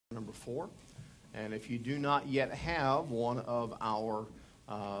number 4. And if you do not yet have one of our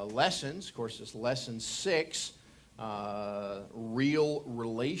lessons, of course, it's lesson 6, real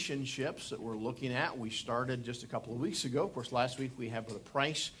relationships that we're looking at. We started just a couple of weeks ago. Of course, last week we had Brother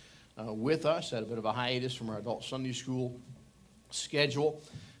Price with us, had a bit of a hiatus from our adult Sunday school schedule.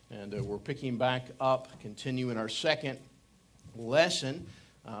 And we're picking back up, continuing our second lesson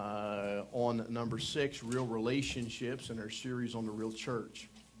on number 6, real relationships, in our series on the real church.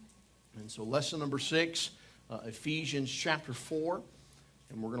 And so lesson number 6, Ephesians chapter 4,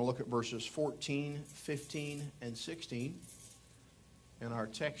 and we're going to look at verses 14, 15, and 16 in our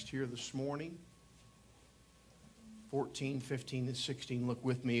text here this morning. 14, 15, and 16. Look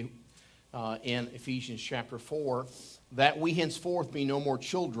with me in Ephesians chapter 4. That we henceforth be no more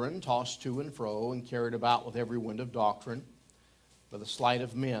children, tossed to and fro, and carried about with every wind of doctrine, by the sleight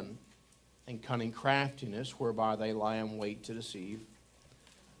of men, and cunning craftiness, whereby they lie in wait to deceive.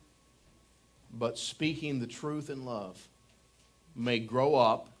 But speaking the truth in love, may grow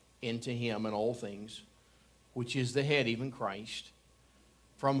up into him in all things, which is the head, even Christ,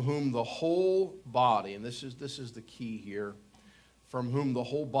 from whom the whole body, and this is the key here, from whom the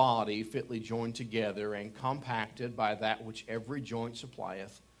whole body fitly joined together and compacted by that which every joint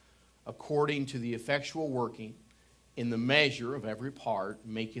supplieth, according to the effectual working in the measure of every part,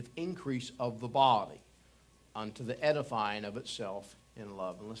 maketh increase of the body unto the edifying of itself in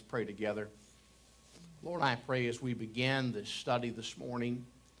love. And let's pray together. Lord, I pray as we begin this study this morning,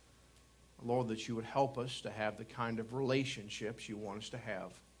 Lord, that you would help us to have the kind of relationships you want us to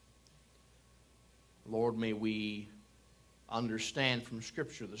have. Lord, may we understand from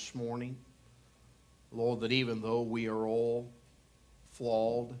Scripture this morning, Lord, that even though we are all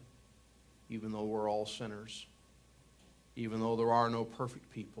flawed, even though we're all sinners, even though there are no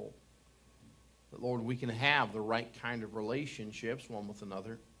perfect people, that, Lord, we can have the right kind of relationships one with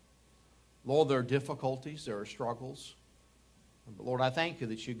another. Lord, there are difficulties, there are struggles, but Lord, I thank you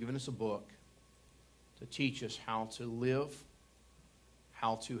that you've given us a book to teach us how to live,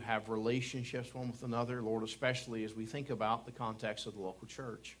 how to have relationships one with another, Lord, especially as we think about the context of the local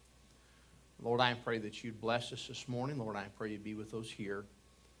church. Lord, I pray that you'd bless us this morning. Lord, I pray you'd be with those here,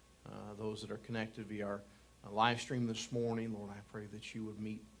 those that are connected via our live stream this morning. Lord, I pray that you would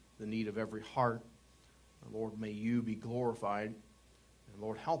meet the need of every heart. Lord, may you be glorified. And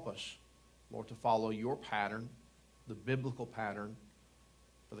Lord, help us, Lord, to follow your pattern, the biblical pattern,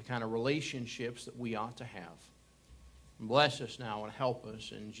 for the kind of relationships that we ought to have. Bless us now and help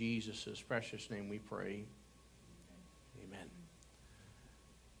us. In Jesus' precious name we pray. Amen.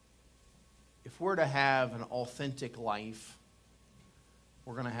 If we're to have an authentic life,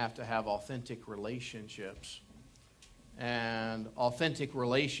 we're going to have authentic relationships. And authentic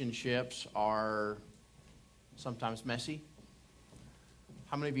relationships are sometimes messy.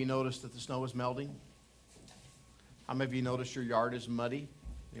 How many of you noticed that the snow is melting? How many of you noticed your yard is muddy?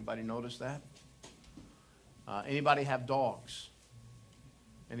 Anybody notice that? Anybody have dogs?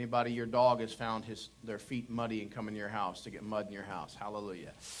 Anybody, your dog has found their feet muddy and come in your house to get mud in your house?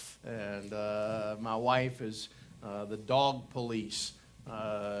 Hallelujah. And my wife is the dog police.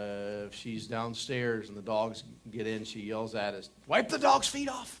 If she's downstairs and the dogs get in, she yells at us, "Wipe the dog's feet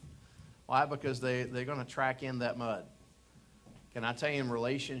off." Why? Because they're going to track in that mud. Can I tell you, in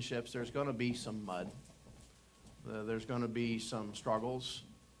relationships, there's going to be some mud. There's going to be some struggles.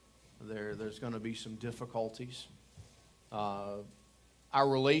 There's going to be some difficulties. Our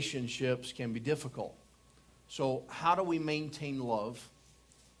relationships can be difficult. So how do we maintain love?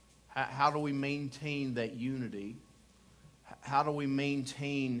 How do we maintain that unity? How do we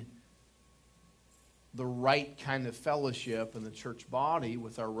maintain the right kind of fellowship in the church body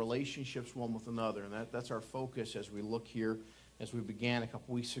with our relationships one with another? And that's our focus as we look here, as we began a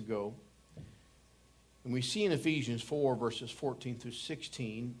couple weeks ago. And we see in Ephesians 4, verses 14 through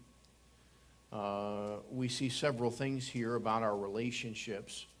 16, we see several things here about our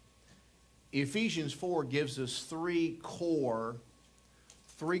relationships. Ephesians 4 gives us three core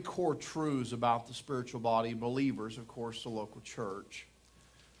truths about the spiritual body of believers, of course, the local church.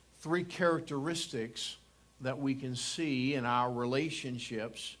 Three characteristics that we can see in our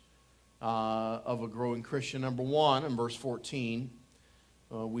relationships of a growing Christian. Number one, in verse 14,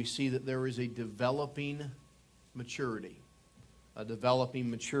 we see that there is a developing maturity. A developing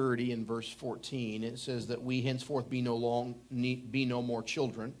maturity in verse 14. It says that we henceforth be no more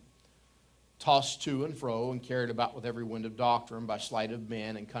children, tossed to and fro and carried about with every wind of doctrine by sleight of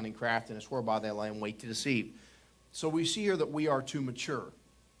men and cunning craftiness, whereby they lie in wait to deceive. So we see here that we are to mature.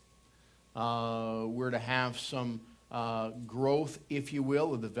 We're to have some growth, if you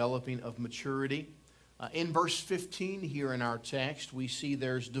will, a developing of maturity. In verse 15 here in our text, we see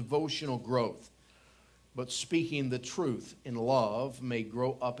there's devotional growth. But speaking the truth in love may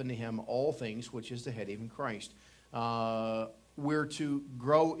grow up into him all things, which is the head, even Christ. We're to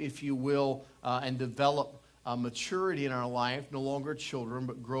grow, if you will, and develop maturity in our life, no longer children,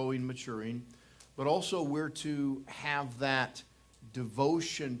 but growing, maturing. But also we're to have that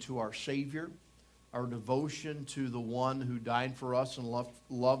devotion to our Savior, our devotion to the one who died for us and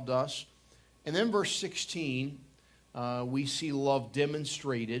loved us. And then verse 16, we see love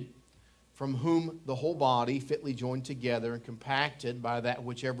demonstrated, from whom the whole body, fitly joined together and compacted by that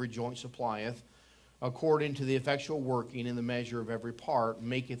which every joint supplieth, according to the effectual working in the measure of every part,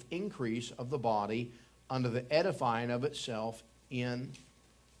 maketh increase of the body unto the edifying of itself in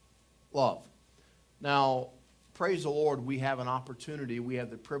love. Now, praise the Lord, we have an opportunity, we have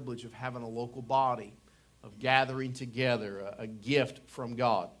the privilege of having a local body, of gathering together, a gift from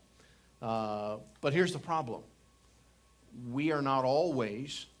God. But here's the problem. We are not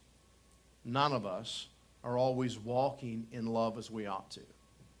always, none of us, are always walking in love as we ought to.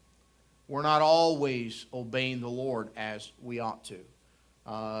 We're not always obeying the Lord as we ought to.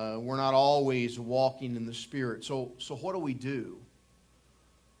 We're not always walking in the Spirit. So what do we do?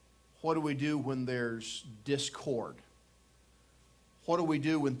 What do we do when there's discord? What do we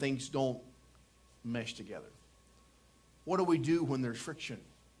do when things don't mesh together? What do we do when there's friction?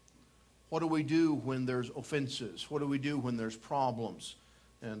 What do we do when there's offenses? What do we do when there's problems?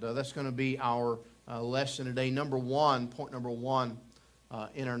 And that's going to be our lesson today. Point number one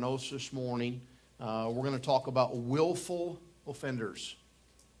in our notes this morning, we're going to talk about willful offenders.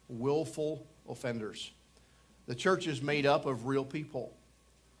 Willful offenders. The church is made up of real people.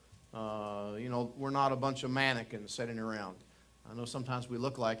 We're not a bunch of mannequins sitting around. I know sometimes we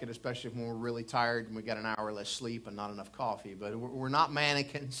look like it, especially when we're really tired and we got an hour less sleep and not enough coffee. But we're not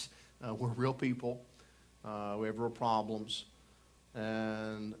mannequins. We're real people. We have real problems.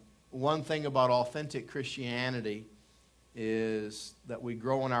 And one thing about authentic Christianity is that we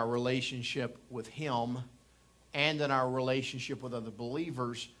grow in our relationship with Him and in our relationship with other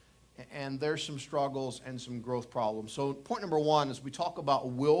believers. And there's some struggles and some growth problems. So point number one is we talk about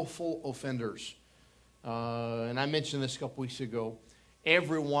willful offenders. And I mentioned this a couple weeks ago.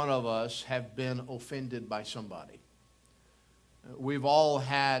 Every one of us have been offended by somebody. We've all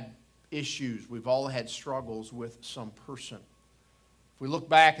had issues. We've all had struggles with some person. If we look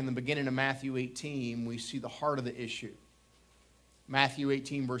back in the beginning of Matthew 18, we see the heart of the issue. Matthew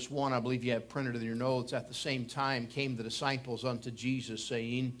 18, verse 1, I believe you have printed in your notes. At the same time came the disciples unto Jesus,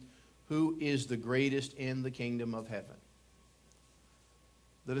 saying, who is the greatest in the kingdom of heaven?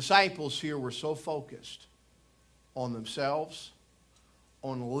 The disciples here were so focused on themselves,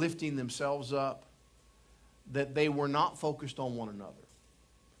 on lifting themselves up, that they were not focused on one another.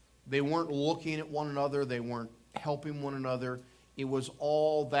 They weren't looking at one another. They weren't helping one another. It was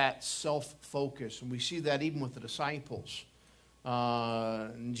all that self-focus. And we see that even with the disciples.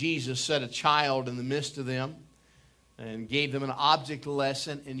 Jesus set a child in the midst of them and gave them an object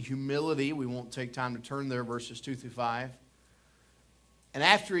lesson in humility. We won't take time to turn there, verses 2 through 5. And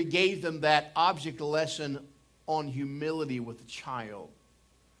after he gave them that object lesson on humility with the child,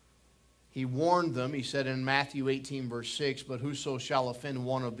 he warned them. He said in Matthew 18, verse 6, but whoso shall offend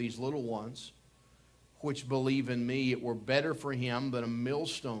one of these little ones, which believe in me, it were better for him that a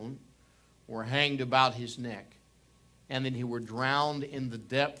millstone were hanged about his neck, and that he were drowned in the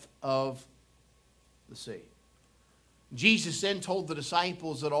depth of the sea. Jesus then told the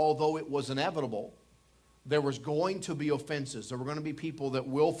disciples that although it was inevitable, there was going to be offenses. There were going to be people that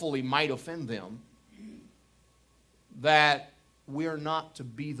willfully might offend them, that we are not to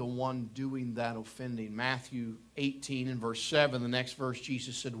be the one doing that offending. Matthew 18 and verse 7, the next verse,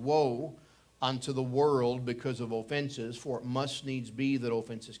 Jesus said, woe unto the world because of offenses, for it must needs be that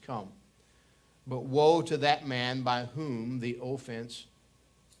offenses come. But woe to that man by whom the offense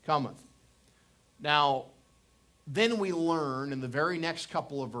cometh. Now, then we learn in the very next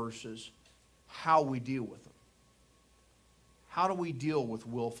couple of verses how we deal with them. How do we deal with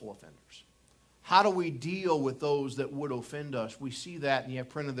willful offenders? How do we deal with those that would offend us? We see that, and you have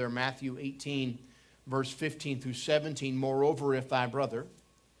printed there Matthew 18, verse 15 through 17. Moreover, if thy brother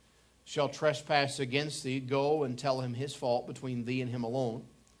shall trespass against thee, go and tell him his fault between thee and him alone.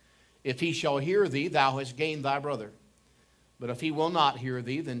 If he shall hear thee, thou hast gained thy brother. But if he will not hear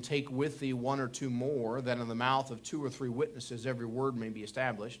thee, then take with thee one or two more, that in the mouth of 2 or 3 witnesses every word may be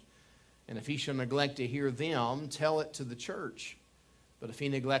established. And if he shall neglect to hear them, tell it to the church. But if he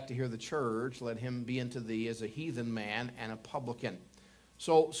neglect to hear the church, let him be unto thee as a heathen man and a publican.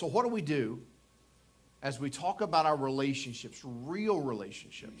 So what do we do as we talk about our relationships, real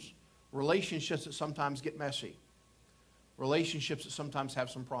relationships? relationships that sometimes get messy, relationships that sometimes have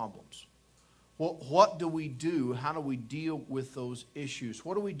some problems. Well, what do we do? How do we deal with those issues?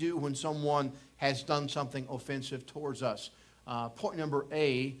 What do we do when someone has done something offensive towards us? Point number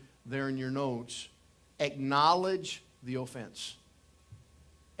A, there in your notes, acknowledge the offense.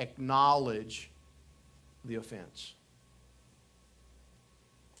 Acknowledge the offense.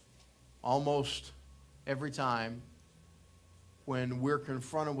 Almost every time when we're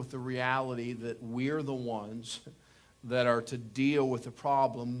confronted with the reality that we're the ones that are to deal with the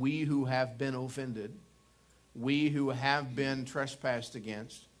problem, we who have been offended, we who have been trespassed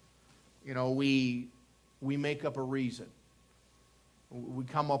against, we make up a reason. We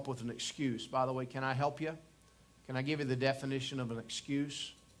come up with an excuse. By the way, can I help you? Can I give you the definition of an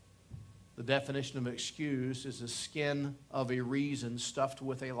excuse? The definition of an excuse is the skin of a reason stuffed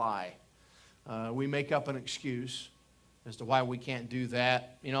with a lie. We make up an excuse as to why we can't do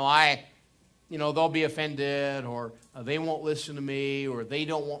that. They'll be offended, or they won't listen to me, or they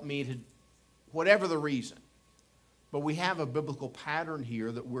don't want me to, whatever the reason. But we have a biblical pattern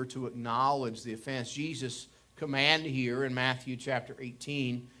here that we're to acknowledge the offense. Jesus' command here in Matthew chapter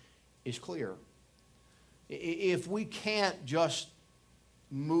 18 is clear. If we can't just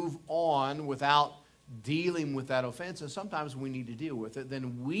move on without dealing with that offense, and sometimes we need to deal with it,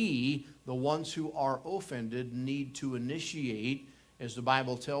 then we, the ones who are offended, need to initiate, as the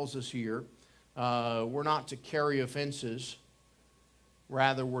Bible tells us here. We're not to carry offenses,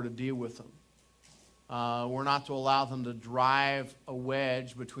 rather we're to deal with them. We're not to allow them to drive a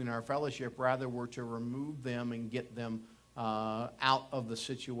wedge between our fellowship, rather we're to remove them and get them out of the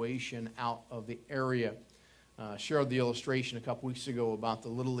situation, out of the area. Shared the illustration a couple weeks ago about the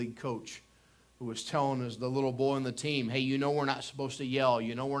Little League coach who was telling the little boy on the team, hey, we're not supposed to yell.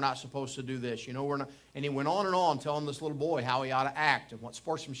 We're not supposed to do this. We're not. And he went on telling this little boy how he ought to act and what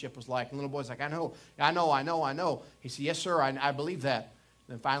sportsmanship was like. And the little boy's like, I know. He said, yes, sir, I believe that.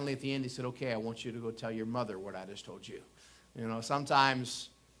 And then finally at the end he said, okay, I want you to go tell your mother what I just told you. Sometimes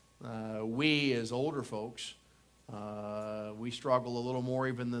we as older folks, we struggle a little more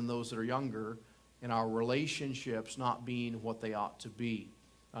even than those that are younger in our relationships not being what they ought to be.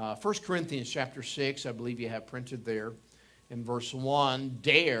 1 Corinthians chapter 6, I believe you have printed there in verse 1,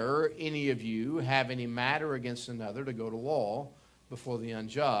 dare any of you have any matter against another to go to law before the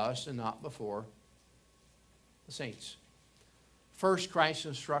unjust and not before the saints. First, Christ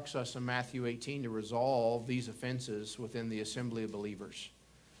instructs us in Matthew 18 to resolve these offenses within the assembly of believers.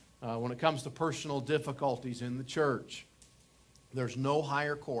 When it comes to personal difficulties in the church, there's no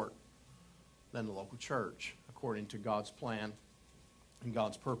higher court than the local church, according to God's plan and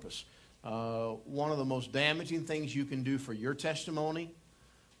God's purpose. One of the most damaging things you can do for your testimony,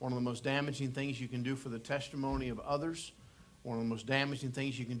 one of the most damaging things you can do for the testimony of others, one of the most damaging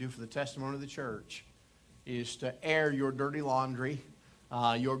things you can do for the testimony of the church is to air your dirty laundry,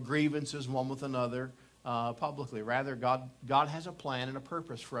 your grievances one with another publicly. Rather, God has a plan and a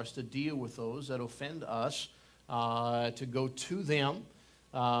purpose for us to deal with those that offend us, to go to them,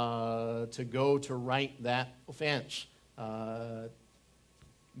 to go to right that offense.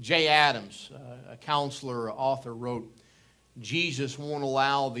 Jay Adams, a counselor, author, wrote, Jesus won't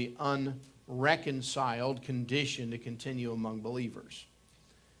allow the unreconciled condition to continue among believers.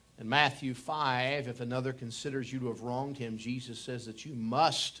 In Matthew 5, if another considers you to have wronged him, Jesus says that you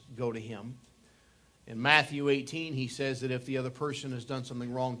must go to him. In Matthew 18, he says that if the other person has done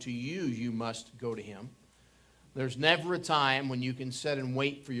something wrong to you, you must go to him. There's never a time when you can sit and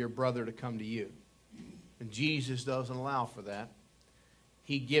wait for your brother to come to you. And Jesus doesn't allow for that.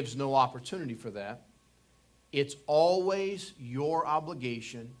 He gives no opportunity for that. It's always your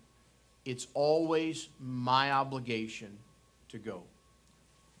obligation. It's always my obligation to go,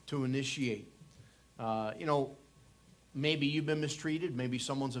 to initiate. Maybe you've been mistreated. Maybe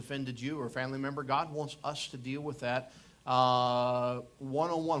someone's offended you or a family member. God wants us to deal with that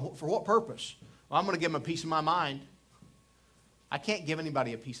one-on-one. For what purpose? Well, I'm going to give them a piece of my mind. I can't give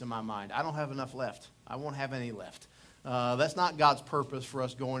anybody a piece of my mind. I don't have enough left. I won't have any left. That's not God's purpose for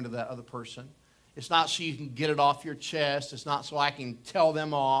us going to that other person. It's not so you can get it off your chest. It's not so I can tell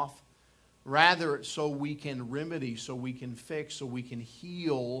them off. Rather, it's so we can remedy, so we can fix, so we can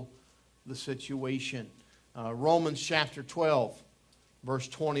heal the situation. Romans chapter 12, verse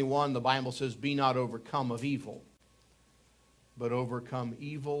 21, the Bible says, be not overcome of evil, but overcome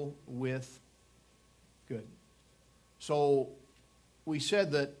evil with good. So we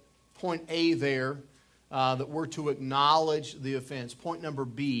said that point A there, that we're to acknowledge the offense. Point number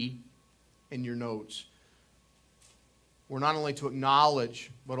B in your notes. We're not only to acknowledge,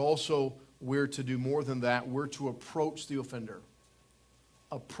 but also we're to do more than that. We're to approach the offender.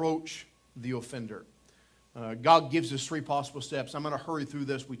 approach the offender. God gives us three possible steps. I'm going to hurry through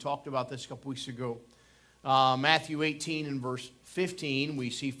this. We talked about this a couple weeks ago. Matthew 18 and verse 15, we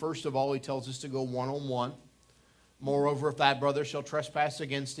see first of all, he tells us to go one-on-one. Moreover, if thy brother shall trespass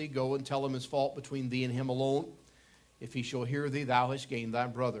against thee, go and tell him his fault between thee and him alone. If he shall hear thee, thou hast gained thy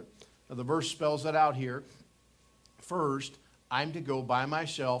brother. Now the verse spells it out here. First, I'm to go by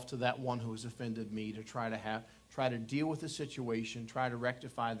myself to that one who has offended me to try to deal with the situation, try to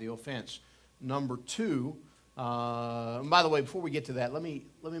rectify the offense. Number two, and by the way, before we get to that, let me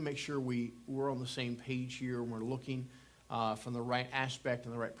make sure we're on the same page here and we're looking from the right aspect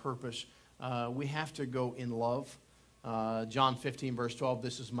and the right purpose. We have to go in love. John 15, verse 12,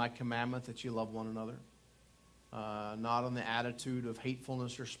 this is my commandment, that you love one another. Not on the attitude of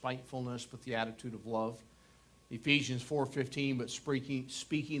hatefulness or spitefulness, but the attitude of love. Ephesians 4:15, but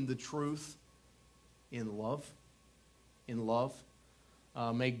speaking the truth in love. In love.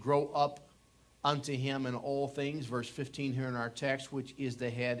 May grow up unto him in all things. Verse 15 here in our text, which is the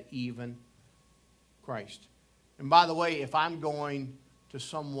head, even Christ. And by the way, if I'm going to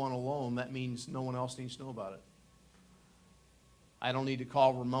someone alone, that means no one else needs to know about it. I don't need to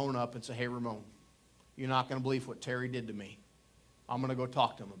call Ramon up and say, hey, Ramon, you're not going to believe what Terry did to me. I'm going to go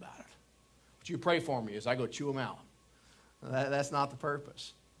talk to him about it. Would you pray for me as I go chew him out? That's not the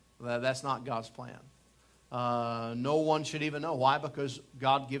purpose. That's not God's plan. No one should even know. Why? Because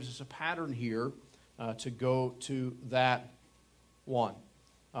God gives us a pattern here to go to that one.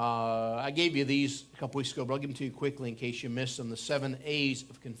 I gave you these a couple weeks ago, but I'll give them to you quickly in case you missed them. The 7 A's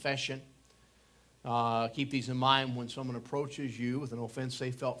of confession. Keep these in mind when someone approaches you with an offense they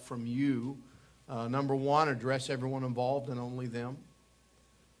felt from you. Number 1, address everyone involved and only them.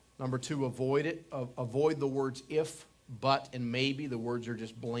 Number 2, avoid it. Avoid the words if, but, and maybe. The words are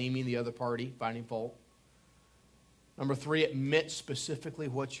just blaming the other party, finding fault. Number 3, admit specifically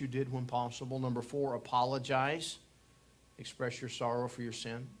what you did when possible. Number 4, apologize. Express your sorrow for your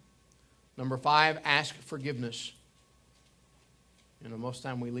sin. Number 5, ask forgiveness. You know, most of the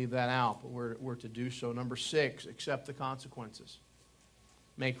time we leave that out, but we're to do so. Number 6, accept the consequences.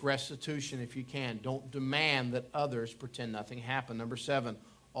 Make restitution if you can. Don't demand that others pretend nothing happened. Number 7,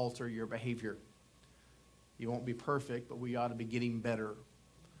 alter your behavior. You won't be perfect, but we ought to be getting better.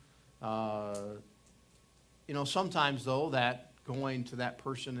 You know, sometimes, though, that going to that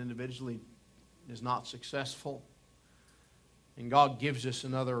person individually is not successful. And God gives us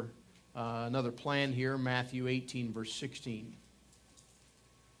another plan here, Matthew 18, verse 16.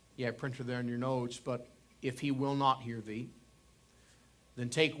 Yeah, printer there in your notes, but if he will not hear thee, then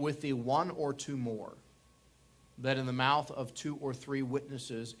take with thee 1 or 2 more, that in the mouth of 2 or 3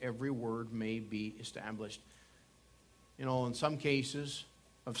 witnesses every word may be established. You know, in some cases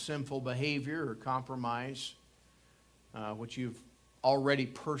of sinful behavior or compromise, which you've already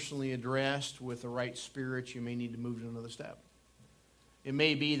personally addressed with the right spirit, you may need to move to another step. It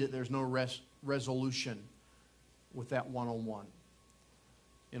may be that there's no resolution with that one-on-one.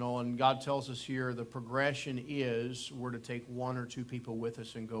 You know, and God tells us here the progression is we're to take 1 or 2 people with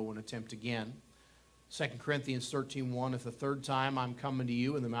us and go and attempt again. 2 Corinthians 13:1, if the third time I'm coming to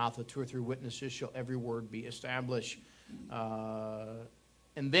you, in the mouth of 2 or 3 witnesses shall every word be established. And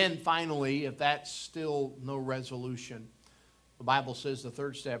then finally, if that's still no resolution, the Bible says the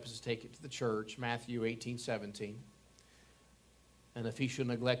third step is to take it to the church, Matthew 18:17. And if he should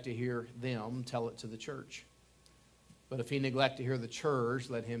neglect to hear them, tell it to the church. But if he neglect to hear the church,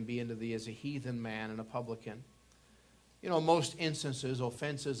 let him be unto thee as a heathen man and a publican. You know, most instances,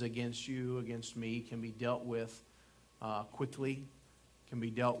 offenses against you, against me, can be dealt with quickly, can be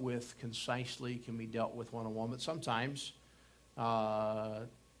dealt with concisely, can be dealt with one-on-one. But sometimes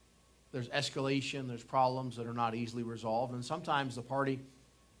there's escalation, there's problems that are not easily resolved. And sometimes the party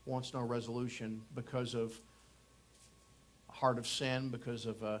wants no resolution because of a heart of sin, because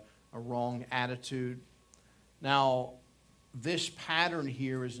of a wrong attitude. Now, this pattern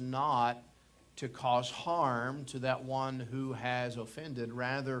here is not to cause harm to that one who has offended.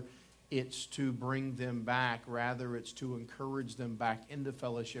 Rather, it's to bring them back. Rather, it's to encourage them back into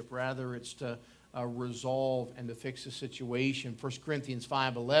fellowship. Rather, it's to resolve and to fix the situation. 1 Corinthians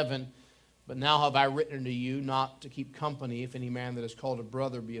 5:11, but now have I written unto you not to keep company if any man that is called a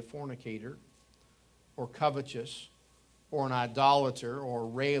brother be a fornicator, or covetous, or an idolater, or a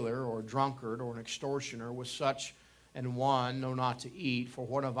railer, or a drunkard, or an extortioner. With such and one know not to eat. For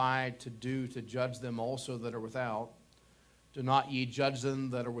what have I to do to judge them also that are without? Do not ye judge them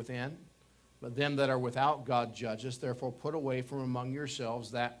that are within? But them that are without God judges. Therefore put away from among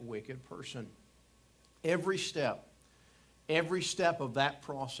yourselves that wicked person. Every step of that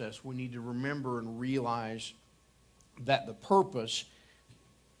process, we need to remember and realize that the purpose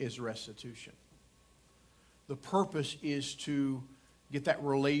is restitution. The purpose is to get that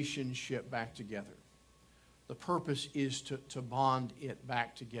relationship back together. The purpose is to bond it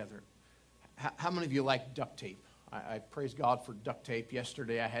back together. How many of you like duct tape? I praise God for duct tape.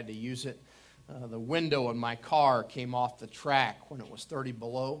 Yesterday I had to use it. The window in my car came off the track when it was 30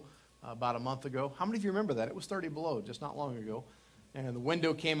 below about a month ago. How many of you remember that? It was 30 below just not long ago. And the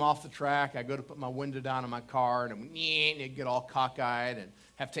window came off the track. I go to put my window down in my car, and it'd get all cockeyed and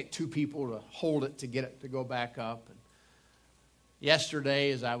have to take two people to hold it to get it to go back up. And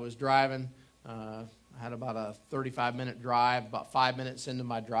yesterday, as I was driving, I had about a 35-minute drive, about 5 minutes into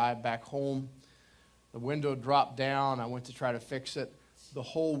my drive back home. The window dropped down. I went to try to fix it. The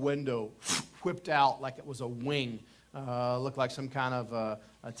whole window whipped out like it was a wing. Looked like some kind of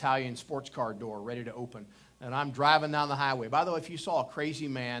Italian sports car door ready to open. And I'm driving down the highway. By the way, if you saw a crazy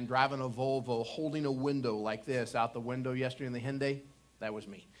man driving a Volvo holding a window like this out the window yesterday in the Hyundai, that was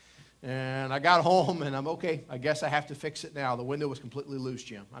me. And I got home, and I'm okay. I guess I have to fix it now. The window was completely loose,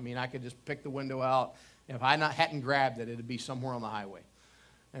 Jim. I mean, I could just pick the window out. If I hadn't grabbed it, it would be somewhere on the highway.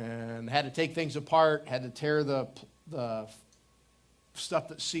 And had to take things apart, had to tear the stuff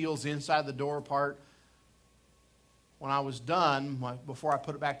that seals the inside of the door apart. When I was done, before I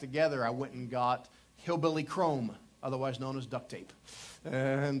put it back together, I went and got hillbilly chrome, otherwise known as duct tape,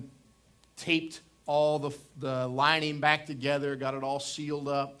 and taped all the lining back together, got it all sealed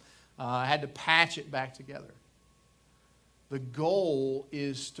up. I had to patch it back together. The goal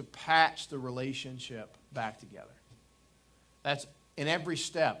is to patch the relationship back together. That's in every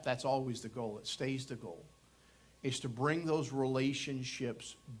step, that's always the goal. It stays the goal. Is to bring those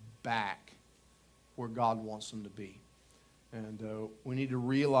relationships back where God wants them to be. And we need to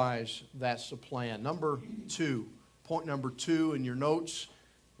realize that's the plan. Number two, point number 2 in your notes,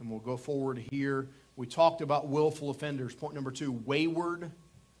 and we'll go forward here. We talked about willful offenders. Point number 2, wayward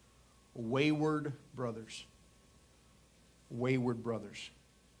brothers. Wayward brothers.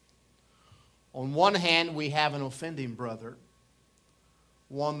 On one hand, we have an offending brother,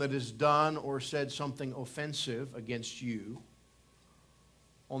 one that has done or said something offensive against you.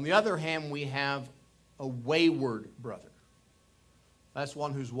 On the other hand, we have a wayward brother. That's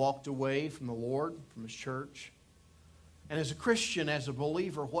one who's walked away from the Lord, from His church. And as a Christian, as a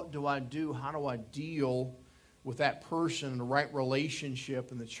believer, what do I do? How do I deal with that person in the right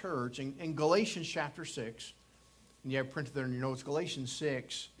relationship in the church? In Galatians chapter 6, and you have printed there in your notes, Galatians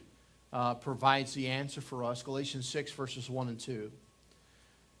 6 provides the answer for us. Galatians 6 verses 1 and 2.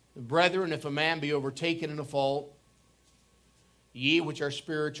 Brethren, if a man be overtaken in a fault, ye which are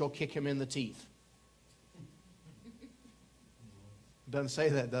spiritual, kick him in the teeth. Doesn't say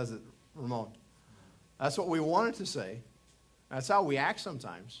that, does it, Ramon? That's what we wanted to say. That's how we act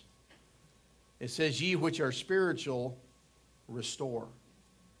sometimes. It says, ye which are spiritual, restore.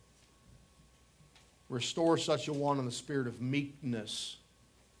 Restore such a one in the spirit of meekness.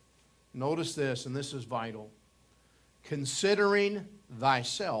 Notice this, and this is vital. Considering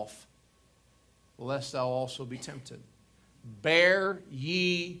thyself, lest thou also be tempted. Bear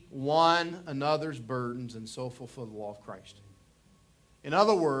ye one another's burdens, and so fulfill the law of Christ. In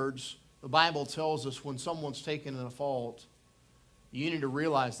other words, the Bible tells us when someone's taken in a fault, you need to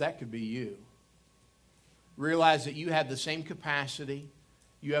realize that could be you. Realize that you have the same capacity,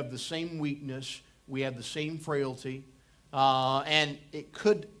 you have the same weakness, we have the same frailty, and it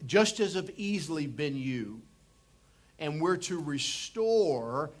could just as have easily been you. And we're to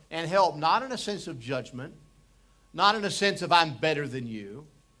restore and help, not in a sense of judgment, not in a sense of I'm better than you,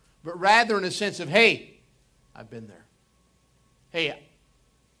 but rather in a sense of, hey, I've been there. Hey,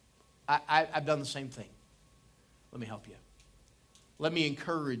 I've done the same thing. Let me help you. Let me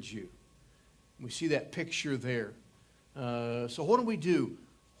encourage you. We see that picture there. So what do we do?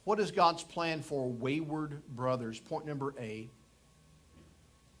 What is God's plan for wayward brothers? Point number A.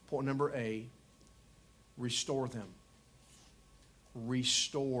 Point number A. Restore them.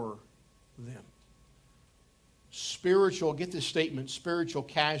 Restore them. Spiritual, get this statement, spiritual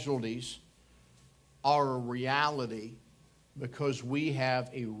casualties are a reality because we have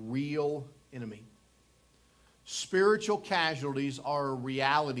a real enemy. Spiritual casualties are a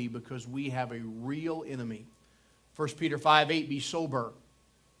reality because we have a real enemy. 1 Peter 5:8, be sober,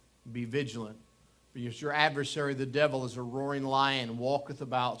 be vigilant. Because your adversary, the devil, is a roaring lion, walketh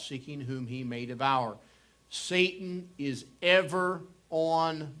about, seeking whom he may devour. Satan is ever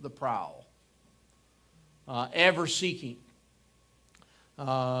on the prowl, ever seeking.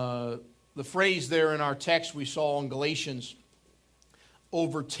 The phrase there in our text we saw in Galatians,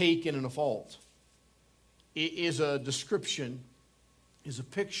 overtaken in a fault, it is a description, is a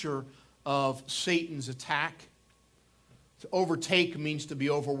picture of Satan's attack To overtake means to be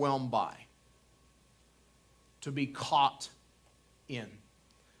overwhelmed by, to be caught in.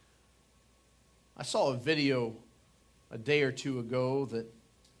 I saw a video a day or two ago that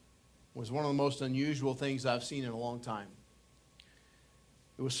was one of the most unusual things I've seen in a long time.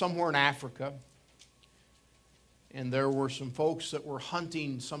 It was somewhere in Africa, and there were some folks that were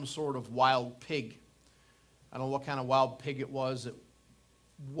hunting some sort of wild pig. I don't know what kind of wild pig it was. It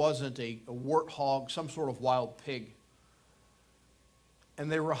wasn't a warthog, some sort of wild pig.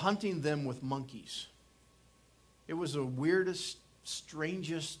 And they were hunting them with monkeys. It was the weirdest,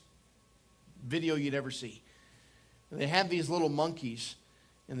 strangest video you'd ever see. And they had these little monkeys,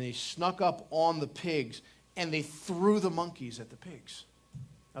 and they snuck up on the pigs, and they threw the monkeys at the pigs.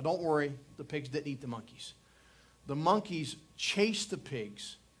 Now don't worry, the pigs didn't eat the monkeys. The monkeys chased the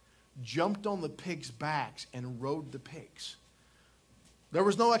pigs, jumped on the pigs' backs, and rode the pigs. There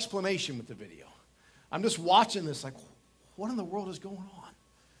was no explanation with the video. I'm just watching this like, what in the world is going on?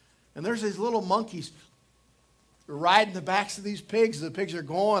 And there's these little monkeys riding the backs of these pigs. The pigs are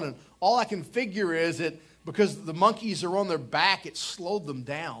going, and all I can figure is that because the monkeys are on their back, it slowed them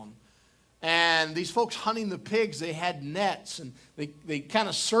down. And these folks hunting the pigs, they had nets, and they kind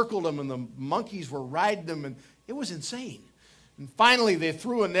of circled them, and the monkeys were riding them, and it was insane. And finally, they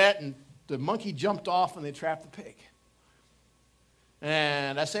threw a net, and the monkey jumped off, and they trapped the pig.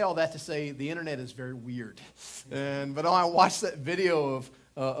 And I say all that to say the internet is very weird. But when I watched that video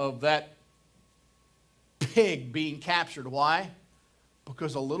of that pig being captured, why?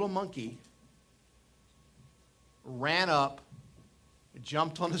 Because a little monkey ran up,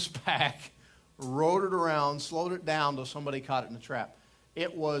 jumped on his back, rode it around, slowed it down till somebody caught it in a trap.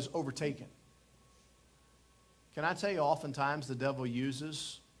 It was overtaken. Can I tell you, oftentimes the devil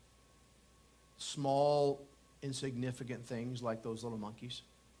uses small, insignificant things like those little monkeys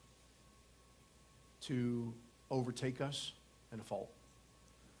to overtake us in a fault.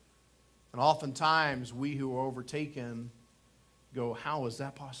 And oftentimes we who are overtaken go, how is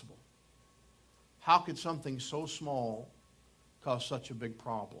that possible? How could something so small cause such a big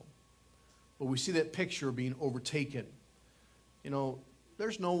problem? But we see that picture of being overtaken. You know,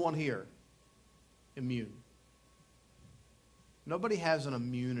 there's no one here immune. Nobody has an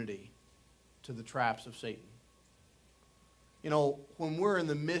immunity to the traps of Satan. You know, when we're in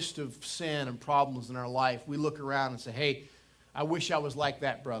the midst of sin and problems in our life, we look around and say, hey, I wish I was like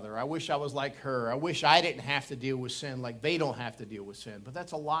that brother. I wish I was like her. I wish I didn't have to deal with sin like they don't have to deal with sin. But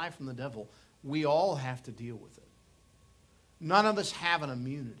that's a lie from the devil. We all have to deal with it. None of us have an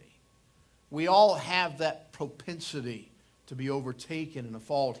immunity. We all have that propensity to be overtaken in a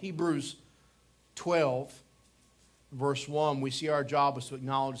fault. Hebrews 12, verse 1, we see our job is to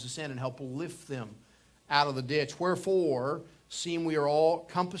acknowledge the sin and help lift them out of the ditch. Wherefore, seeing we are all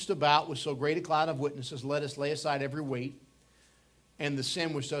compassed about with so great a cloud of witnesses, let us lay aside every weight and the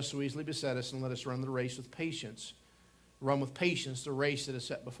sin which does so easily beset us, and let us run the race with patience. Run with patience the race that is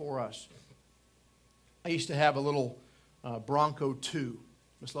set before us. I used to have a little Bronco 2.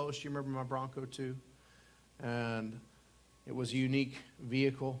 Miss Lois, do you remember my Bronco 2? And it was a unique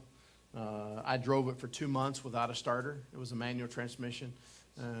vehicle. I drove it for 2 months without a starter. It was a manual transmission.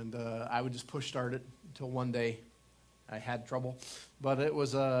 And I would just push start it until one day I had trouble. But it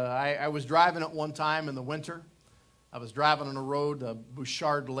was, I was driving it one time in the winter. I was driving on a road,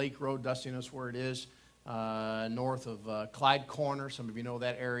 Bouchard Lake Road. Dusty knows where it is, north of Clyde Corner. Some of you know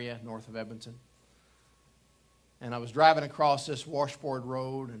that area, north of Edmonton. And I was driving across this washboard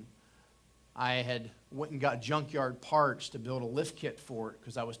road, and I had went and got junkyard parts to build a lift kit for it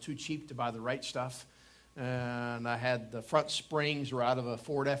because I was too cheap to buy the right stuff. And I had the front springs were out of a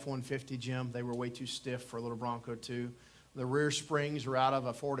Ford F-150, Jim. They were way too stiff for a little Bronco 2. The rear springs were out of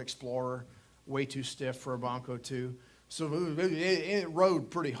a Ford Explorer, way too stiff for a Bronco 2. So it rode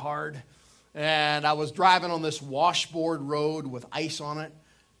pretty hard. And I was driving on this washboard road with ice on it.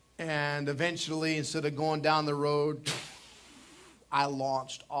 And eventually, instead of going down the road, I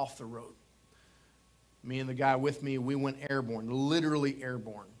launched off the road. Me and the guy with me, we went airborne, literally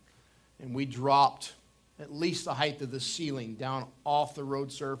airborne. And we dropped at least the height of the ceiling down off the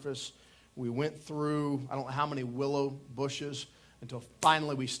road surface. We went through, I don't know how many willow bushes, until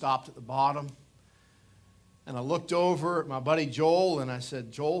finally we stopped at the bottom. And I looked over at my buddy Joel, and I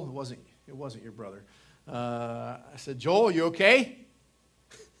said, Joel, it wasn't your brother. I said, Joel, you okay?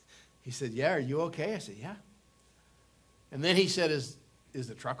 He said, yeah, are you okay? I said, yeah. And then he said, is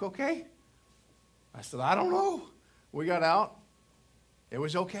the truck okay? I said, I don't know. We got out. It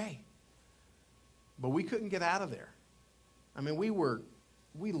was okay. But we couldn't get out of there. I mean, we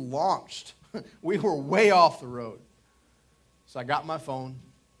launched. We were way off the road. So I got my phone.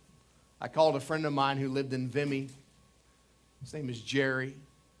 I called a friend of mine who lived in Vimy. His name is Jerry.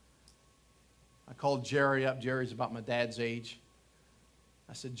 I called Jerry up. Jerry's about my dad's age.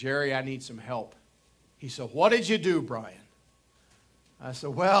 I said, Jerry, I need some help. He said, what did you do, Brian? I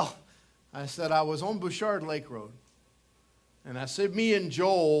said, well, I was on Bouchard Lake Road. And I said, me and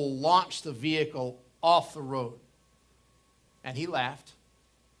Joel launched the vehicle off the road. And he laughed.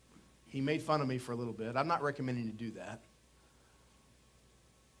 He made fun of me for a little bit. I'm not recommending you do that.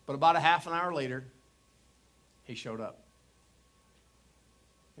 But about a half an hour later, he showed up.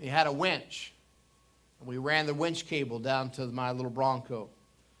 He had a winch. And we ran the winch cable down to my little Bronco.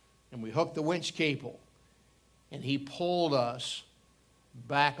 And we hooked the winch cable. And he pulled us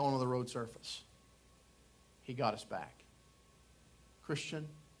back onto the road surface. He got us back. Christian,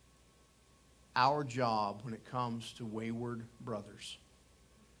 our job when it comes to wayward brothers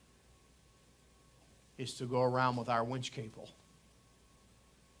is to go around with our winch cable.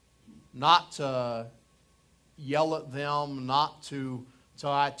 Not to yell at them, not to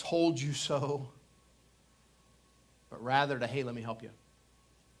I told you so, but rather to, hey, let me help you.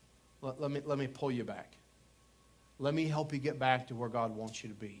 Let me pull you back. Let me help you get back to where God wants you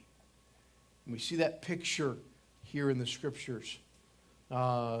to be. And we see that picture here in the Scriptures.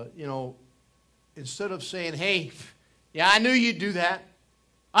 Instead of saying, hey, yeah, I knew you'd do that.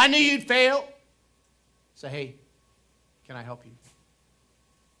 I knew you'd fail. Say, hey, can I help you?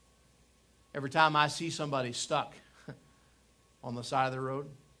 Every time I see somebody stuck on the side of the road,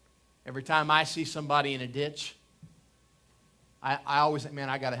 every time I see somebody in a ditch, I always think, man,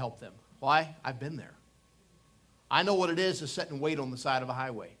 I got to help them. Why? I've been there. I know what it is to sit and wait on the side of a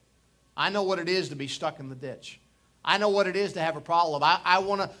highway. I know what it is to be stuck in the ditch. I know what it is to have a problem.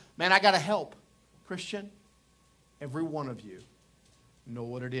 I got to help. Christian, every one of you know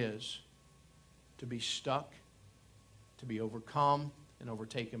what it is to be stuck, to be overcome and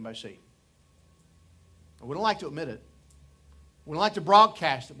overtaken by Satan. And we don't like to admit it. We don't like to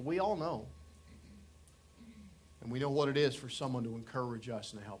broadcast it, but we all know. And we know what it is for someone to encourage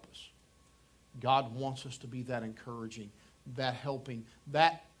us and to help us. God wants us to be that encouraging, that helping,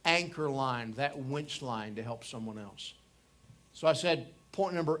 that anchor line, that winch line to help someone else. So I said,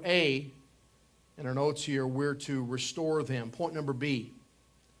 point number A in our notes here, we're to restore them. Point number B,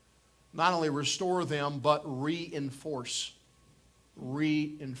 not only restore them, but reinforce.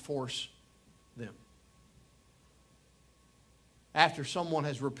 Reinforce them. After someone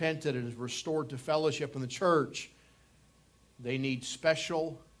has repented and is restored to fellowship in the church, they need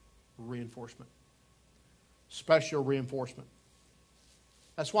special reinforcement. Special reinforcement.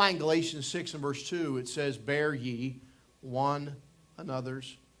 That's why in Galatians 6 and verse 2 it says, bear ye one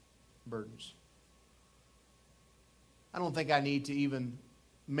another's burdens. I don't think I need to even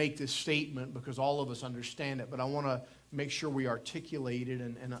make this statement because all of us understand it, but I want to make sure we articulate it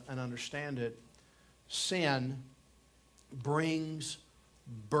and understand it. Sin brings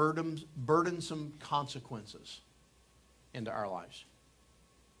burdensome consequences into our lives.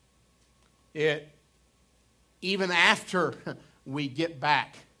 Even after we get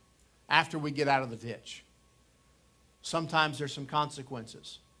back, after we get out of the ditch, sometimes there's some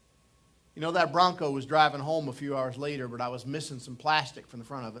consequences. You know, that Bronco was driving home a few hours later, but I was missing some plastic from the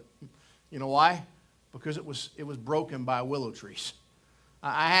front of it. You know why? Because it was broken by willow trees.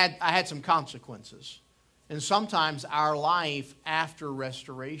 I had some consequences. And sometimes our life after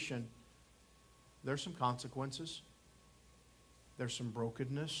restoration, there's some consequences. There's some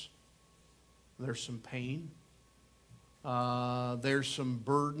brokenness. There's some pain. There's some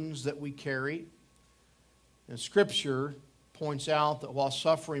burdens that we carry. And Scripture points out that while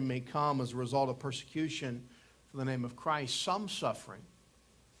suffering may come as a result of persecution for the name of Christ, some suffering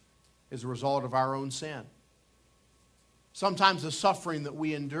is a result of our own sin. Sometimes the suffering that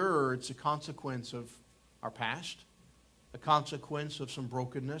we endure, it's a consequence of our past, a consequence of some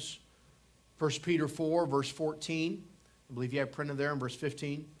brokenness. 1 Peter 4, verse 14, I believe you have printed there in verse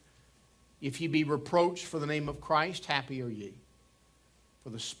 15. If ye be reproached for the name of Christ, happy are ye.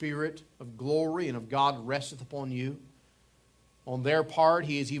 For the Spirit of glory and of God resteth upon you. On their part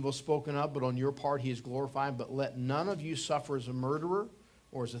he is evil spoken of, but on your part he is glorified. But let none of you suffer as a murderer,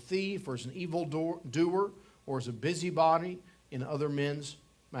 or as a thief, or as an evil doer, or as a busybody in other men's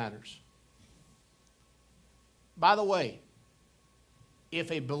matters. By the way,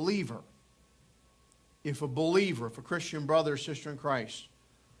 if a Christian brother or sister in Christ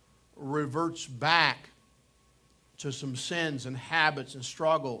reverts back to some sins and habits and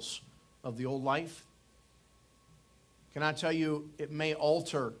struggles of the old life, can I tell you, it may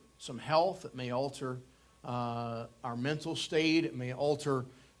alter some health, it may alter our mental state, it may alter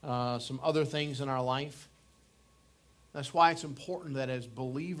some other things in our life. That's why it's important that as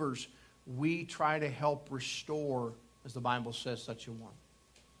believers, we try to help restore as the Bible says, such a one.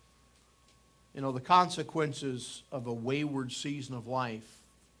 You know, the consequences of a wayward season of life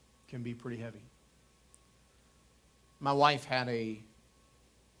can be pretty heavy. My wife had a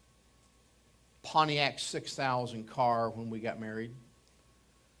Pontiac 6000 car when we got married.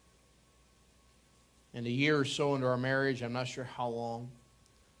 And a year or so into our marriage, I'm not sure how long,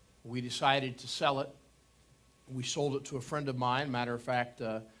 we decided to sell it. We sold it to a friend of mine. Matter of fact,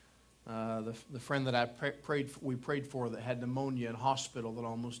 the friend that we prayed for that had pneumonia in hospital that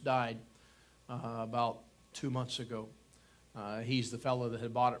almost died about 2 months ago. He's the fellow that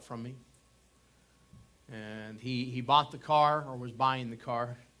had bought it from me. And he bought the car, or was buying the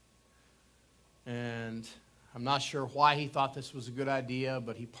car. And I'm not sure why he thought this was a good idea,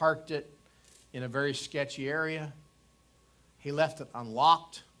 but he parked it in a very sketchy area. He left it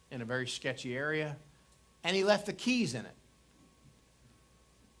unlocked in a very sketchy area. And he left the keys in it.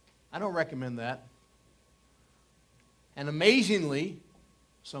 I don't recommend that. And amazingly,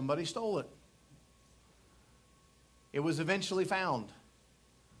 somebody stole it. It was eventually found.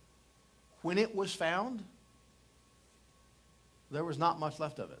 When it was found, there was not much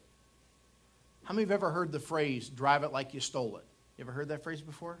left of it. How many of you have ever heard the phrase, drive it like you stole it? You ever heard that phrase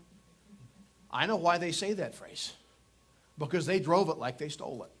before? I know why they say that phrase. Because they drove it like they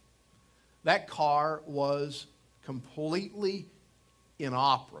stole it. That car was completely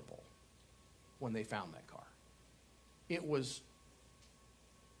inoperable when they found that car. It was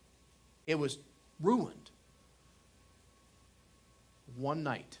ruined. One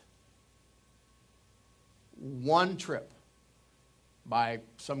night, one trip by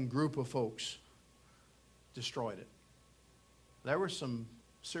some group of folks destroyed it. There was some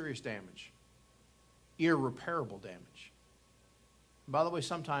serious damage, irreparable damage. And by the way,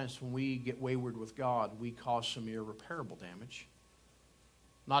 sometimes when we get wayward with God, we cause some irreparable damage.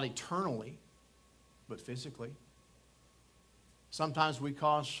 Not eternally, but physically. Sometimes we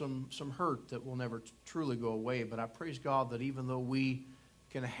cause some hurt that will never truly go away, but I praise God that even though we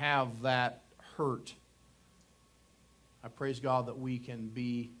can have that hurt, I praise God that we can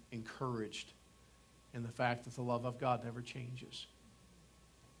be encouraged in the fact that the love of God never changes.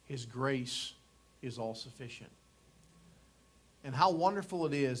 His grace is all sufficient. And how wonderful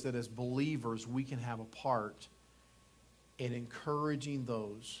it is that as believers we can have a part in encouraging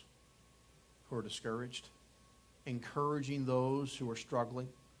those who are discouraged, encouraging those who are struggling,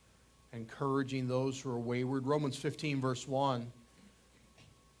 encouraging those who are wayward. Romans 15 verse 1,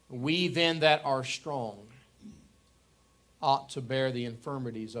 we then that are strong ought to bear the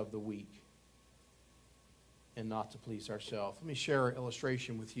infirmities of the weak and not to please ourselves. Let me share an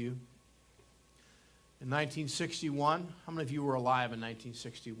illustration with you. In 1961, how many of you were alive in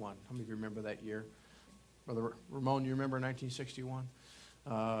 1961? How many of you remember that year? Brother Ramon, you remember 1961?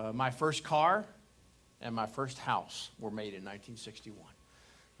 My first car and my first house were made in 1961.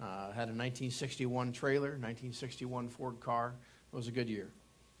 I had a 1961 trailer, 1961 Ford car. It was a good year.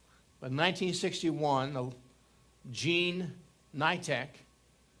 But in 1961, Jean Nitek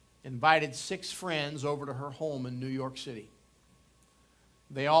invited 6 friends over to her home in New York City.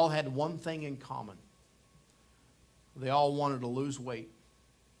 They all had one thing in common. They all wanted to lose weight.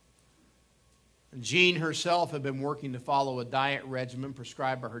 And Jean herself had been working to follow a diet regimen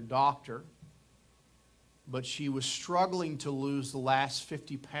prescribed by her doctor, but she was struggling to lose the last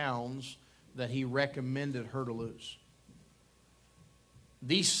 50 pounds that he recommended her to lose.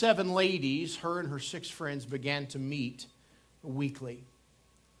 These 7 ladies, her and her 6 friends, began to meet weekly,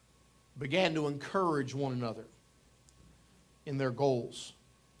 began to encourage one another in their goals.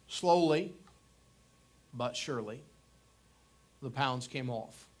 Slowly, but surely, the pounds came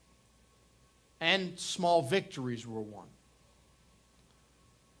off. And small victories were won.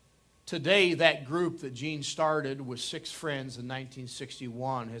 Today, that group that Jean started with 6 friends in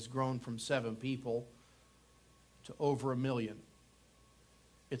 1961 has grown from 7 people to over 1 million.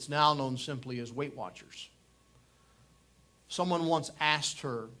 It's now known simply as Weight Watchers. Someone once asked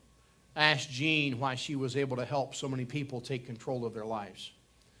Jean why she was able to help so many people take control of their lives.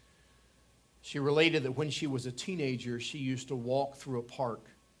 She related that when she was a teenager, she used to walk through a park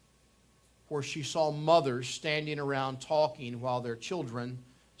where she saw mothers standing around talking while their children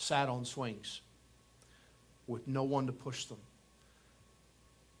sat on swings with no one to push them.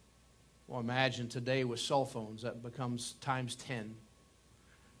 Well, imagine today with cell phones, that becomes times 10.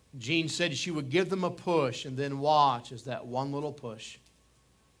 Jean said she would give them a push and then watch as that one little push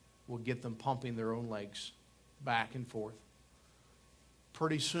will get them pumping their own legs back and forth.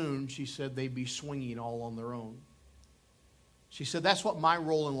 Pretty soon, she said, they'd be swinging all on their own. She said, that's what my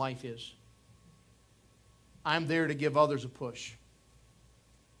role in life is. I'm there to give others a push.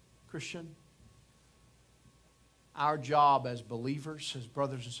 Christian, Our job as believers, as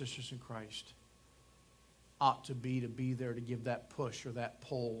brothers and sisters in Christ, ought to be there to give that push or that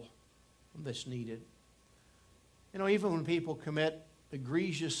pull that's needed. You know, even when people commit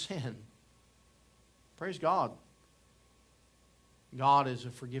egregious sin, praise God. God is a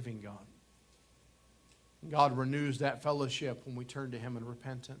forgiving God. God renews that fellowship when we turn to Him in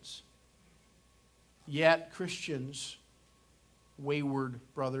repentance. Yet, Christians, wayward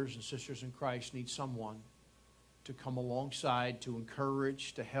brothers and sisters in Christ, need someone to come alongside, to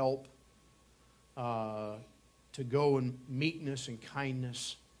encourage, to help, to go in meekness and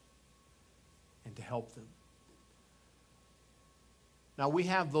kindness, and to help them. Now, we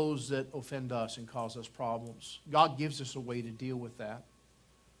have those that offend us and cause us problems. God gives us a way to deal with that.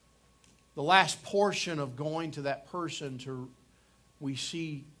 The last portion of going to that person, we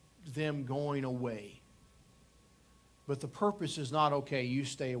see them going away. But the purpose is not, okay, you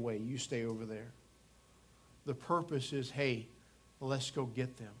stay away, you stay over there. The purpose is, hey, let's go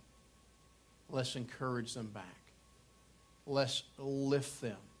get them. Let's encourage them back. Let's lift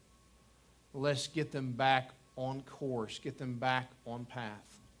them. Let's get them back on course, get them back on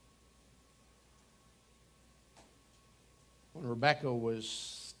path. When Rebecca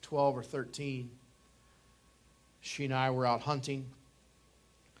was 12 or 13, she and I were out hunting,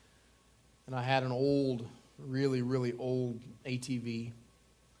 and I had an old, really, really old ATV.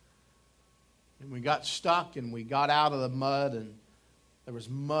 And we got stuck, and we got out of the mud, and there was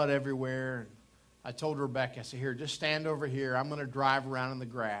mud everywhere. And I told Rebecca, I said, here, just stand over here. I'm going to drive around in the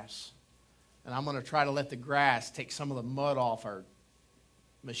grass. And I'm going to try to let the grass take some of the mud off our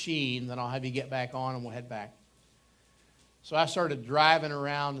machine. Then I'll have you get back on and we'll head back. So I started driving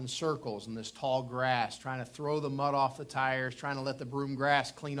around in circles in this tall grass, trying to throw the mud off the tires, trying to let the broom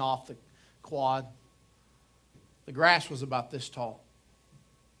grass clean off the quad. The grass was about this tall.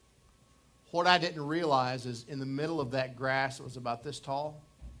 What I didn't realize is in the middle of that grass that was about this tall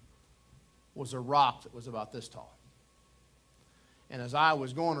was a rock that was about this tall. And as I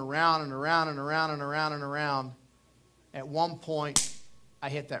was going around and around and around and around and around, at one point, I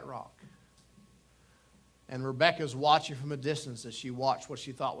hit that rock. And Rebecca's watching from a distance as she watched what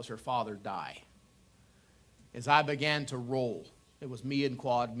she thought was her father die. As I began to roll, it was me and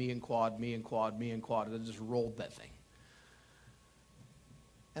quad, me and quad, me and quad, me and quad, and I just rolled that thing.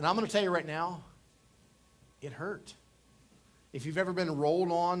 And I'm going to tell you right now, it hurt. If you've ever been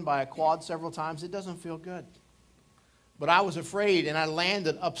rolled on by a quad several times, it doesn't feel good. But I was afraid, and I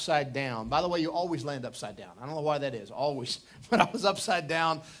landed upside down. By the way, you always land upside down. I don't know why that is, always. But I was upside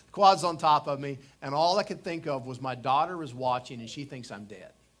down, the quad's on top of me, and all I could think of was my daughter was watching, and she thinks I'm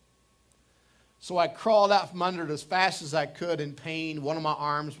dead. So I crawled out from under it as fast as I could in pain. One of my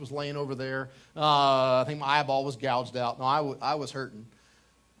arms was laying over there. I think my eyeball was gouged out. No, I was hurting.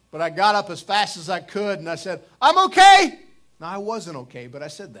 But I got up as fast as I could, and I said, I'm okay. No, I wasn't okay, but I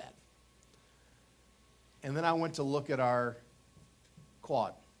said that. And then I went to look at our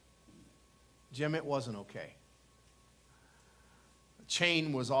quad. Jim, it wasn't okay. The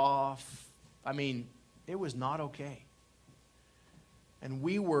chain was off. I mean, it was not okay. And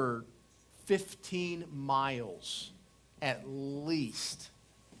we were 15 miles at least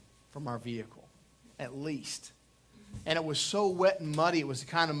from our vehicle. At least. And it was so wet and muddy. It was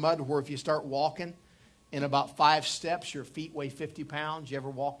the kind of mud where if you start walking in about 5 steps, your feet weigh 50 pounds. You ever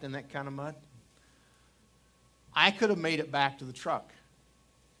walked in that kind of mud? I could have made it back to the truck.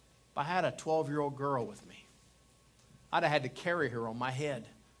 But I had a 12-year-old girl with me. I'd have had to carry her on my head.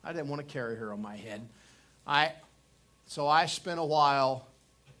 I didn't want to carry her on my head. So I spent a while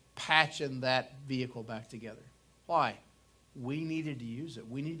patching that vehicle back together. Why? We needed to use it.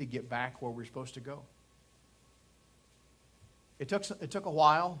 We needed to get back where we're supposed to go. It took a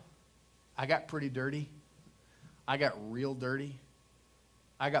while. I got pretty dirty. I got real dirty.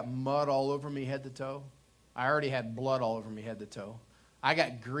 I got mud all over me head to toe. I already had blood all over me head to toe. I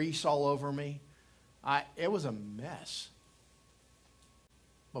got grease all over me. It was a mess.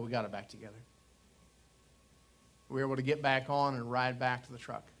 But we got it back together. We were able to get back on and ride back to the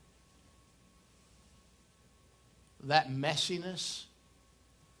truck. That messiness,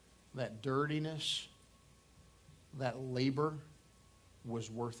 that dirtiness, that labor was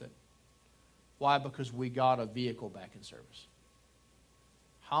worth it. Why? Because we got a vehicle back in service.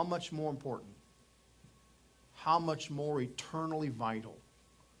 How much more important? How much more eternally vital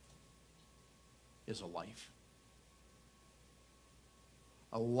is a life?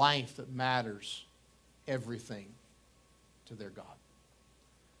 A life that matters everything to their God.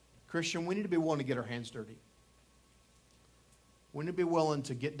 Christian, we need to be willing to get our hands dirty. We need to be willing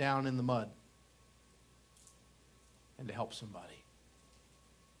to get down in the mud and to help somebody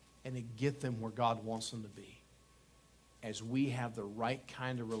and to get them where God wants them to be. as we have the right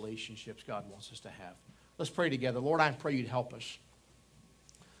kind of relationships God wants us to have. Let's pray together. Lord, I pray you'd help us.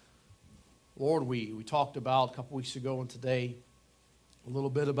 Lord, we talked about a couple weeks ago and today a little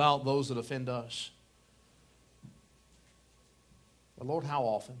bit about those that offend us. But Lord, how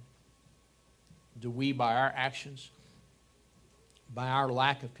often do we, by our actions, by our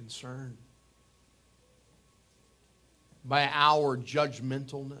lack of concern, by our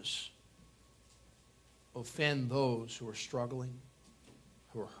judgmentalness, offend those who are struggling,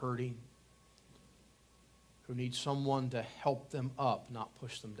 who are hurting, who need someone to help them up, not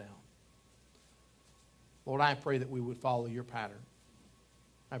push them down? Lord, I pray that we would follow your pattern.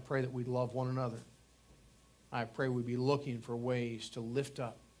 I pray that we'd love one another. I pray we'd be looking for ways to lift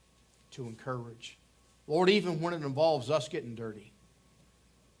up, to encourage. Lord, even when it involves us getting dirty,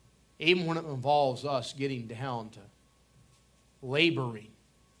 even when it involves us getting down to laboring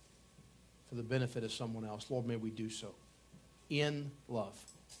for the benefit of someone else, Lord, may we do so in love.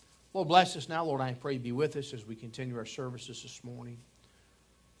 Lord, bless us now. Lord, I pray you be with us as we continue our services this morning.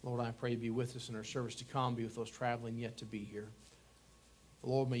 Lord, I pray you be with us in our service to come, be with those traveling yet to be here.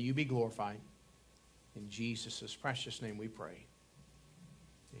 Lord, may you be glorified. In Jesus' precious name we pray.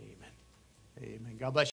 Amen. Amen. God bless you.